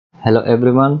Hello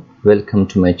everyone, welcome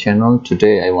to my channel.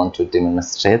 Today I want to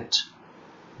demonstrate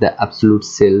the absolute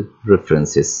cell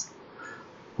references,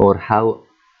 or how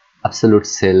absolute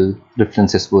cell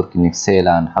references work in Excel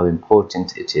and how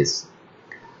important it is.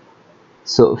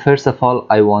 So first of all,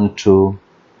 I want to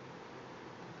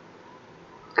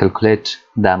calculate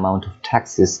the amount of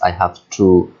taxes I have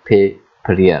to pay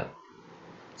per year.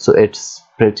 So it's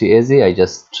pretty easy. I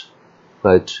just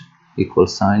put equal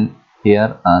sign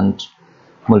here and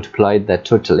multiply the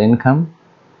total income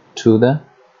to the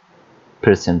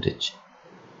percentage,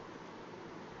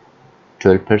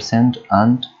 12%,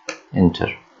 and enter.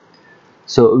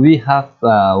 So we have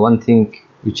one thing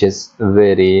which is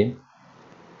very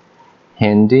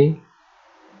handy,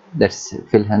 that's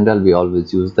fill handle. We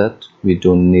always use that. We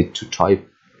don't need to type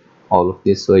all of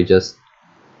this, so I just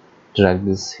drag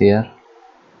this here.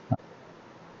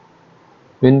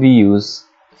 When we use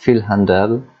fill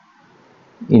handle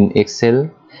in Excel,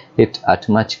 it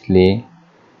automatically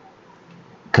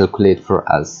calculate for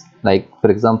us. Like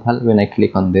for example, when I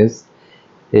click on this,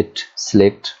 it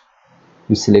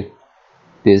we select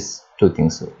these two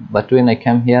things, but when I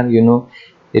come here,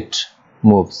 it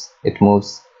moves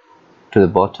to the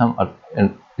bottom,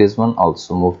 and this one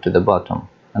also move to the bottom,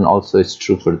 and also it's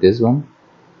true for this one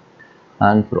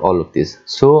and for all of this.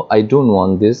 So I don't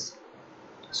want this.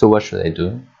 So what should I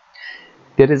do?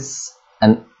 There is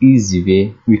an easy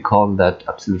way. We call that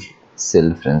absolute cell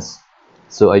reference.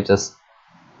 So I just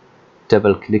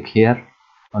double click here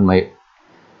on my,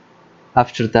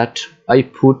 after that I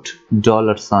put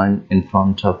 $sign in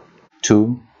front of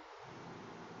 2.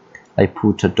 I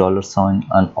put a $sign,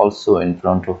 and also in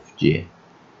front of J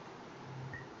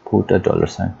put a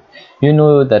 $sign. You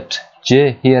know that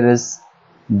J here is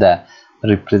the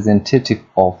representative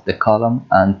of the column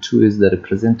and 2 is the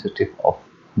representative of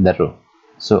the row.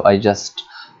 So I just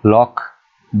lock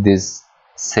this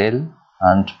cell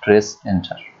and press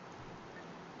enter.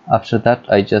 After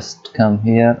that I just come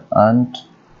here and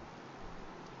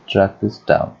drag this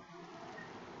down.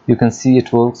 You can see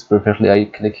it works perfectly. I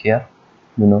click here,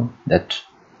 that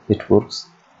it works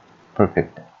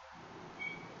perfectly.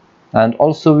 And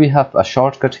also we have a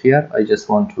shortcut here. I just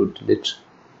want to delete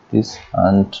this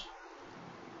and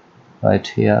right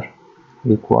here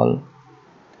equal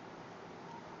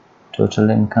total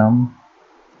income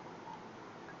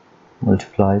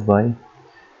multiply by,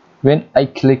 when I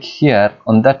click here,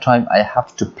 on that time I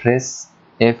have to press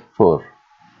F4,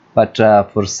 but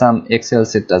for some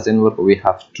Excels it doesn't work. We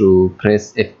have to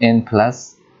press Fn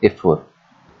plus F4.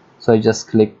 So I just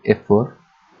click F4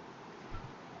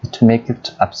 to make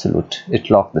it absolute. It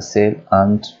lock the cell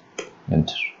and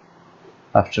enter.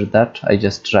 After that I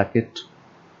just drag it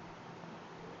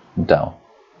down.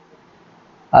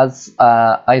 As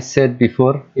I said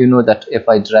before, that if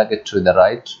I drag it to the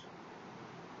right,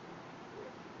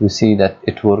 you see that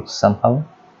it works somehow.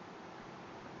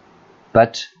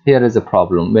 But here is a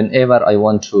problem. Whenever I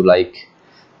want to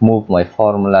move my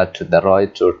formula to the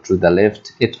right or to the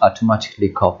left, it automatically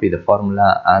copy the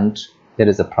formula, and there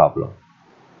is a problem.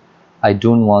 I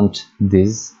don't want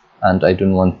this and I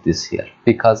don't want this here,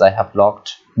 because I have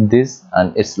locked this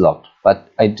and it's locked,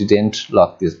 but I didn't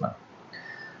lock this one.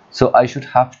 So I should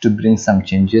have to bring some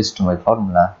changes to my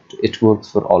formula. It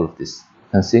works for all of this.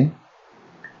 You can see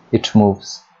it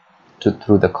moves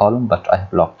through the column, but I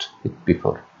have locked it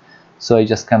before. So I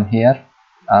just come here,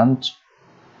 and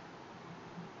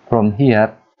from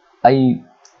here I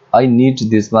need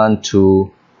this one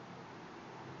to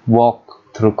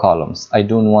walk through columns. I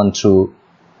don't want to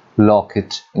lock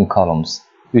it in columns,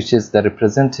 which is the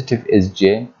representative is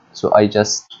J. So I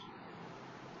just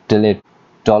delete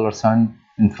 $sign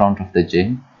in front of the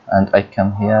J, and I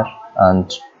come here,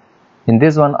 and in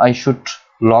this one I should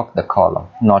lock the column,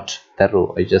 not the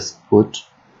row. I just put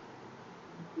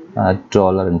a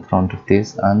dollar in front of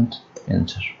this and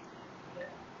enter,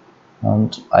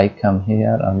 and I come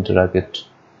here and drag it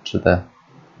to the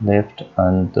left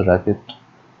and drag it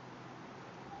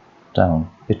down.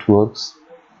 It works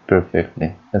perfectly.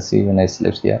 You can see when I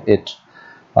select here, it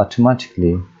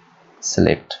automatically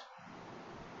select.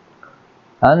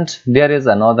 And there is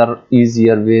another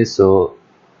easier way. So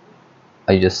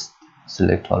I just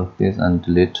select all of this and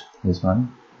delete this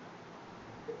one.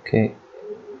 Okay,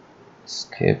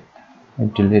 escape. I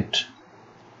delete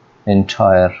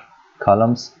entire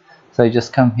columns. So I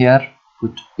just come here,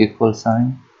 put equal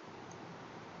sign,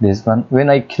 this one. When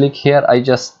I click here, I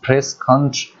just press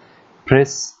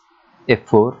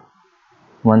F4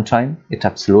 one time, it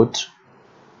absolute.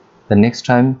 The next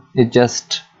time it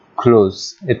just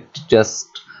close, it just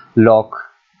lock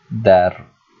the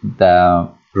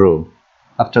row.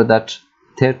 After that,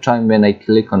 third time when I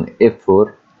click on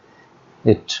F4,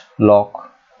 it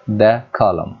lock the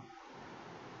column,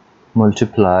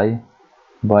 multiply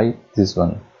by this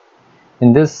one.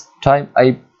 In this time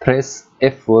I press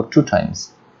F4 2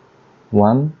 times,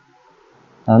 1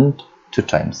 and 2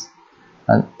 times,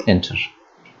 and enter.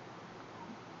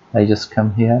 I just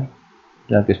come here,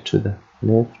 drag it to the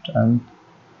left and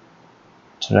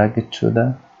drag it to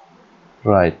the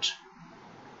right.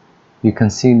 You can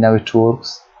see now it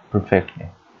works perfectly.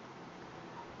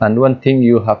 And one thing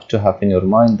you have to have in your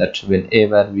mind, that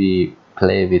whenever we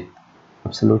play with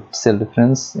absolute cell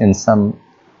reference in some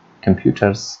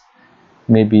computers,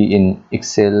 maybe in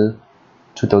Excel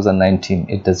 2019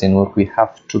 it doesn't work, we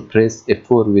have to press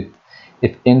F4 with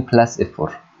Fn plus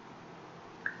F4.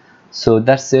 So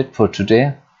that's it for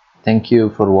today. Thank you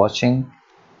for watching,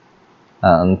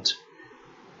 and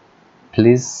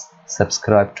please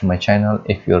subscribe to my channel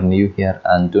if you're new here,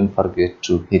 and don't forget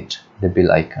to hit the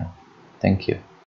bell icon. Thank you.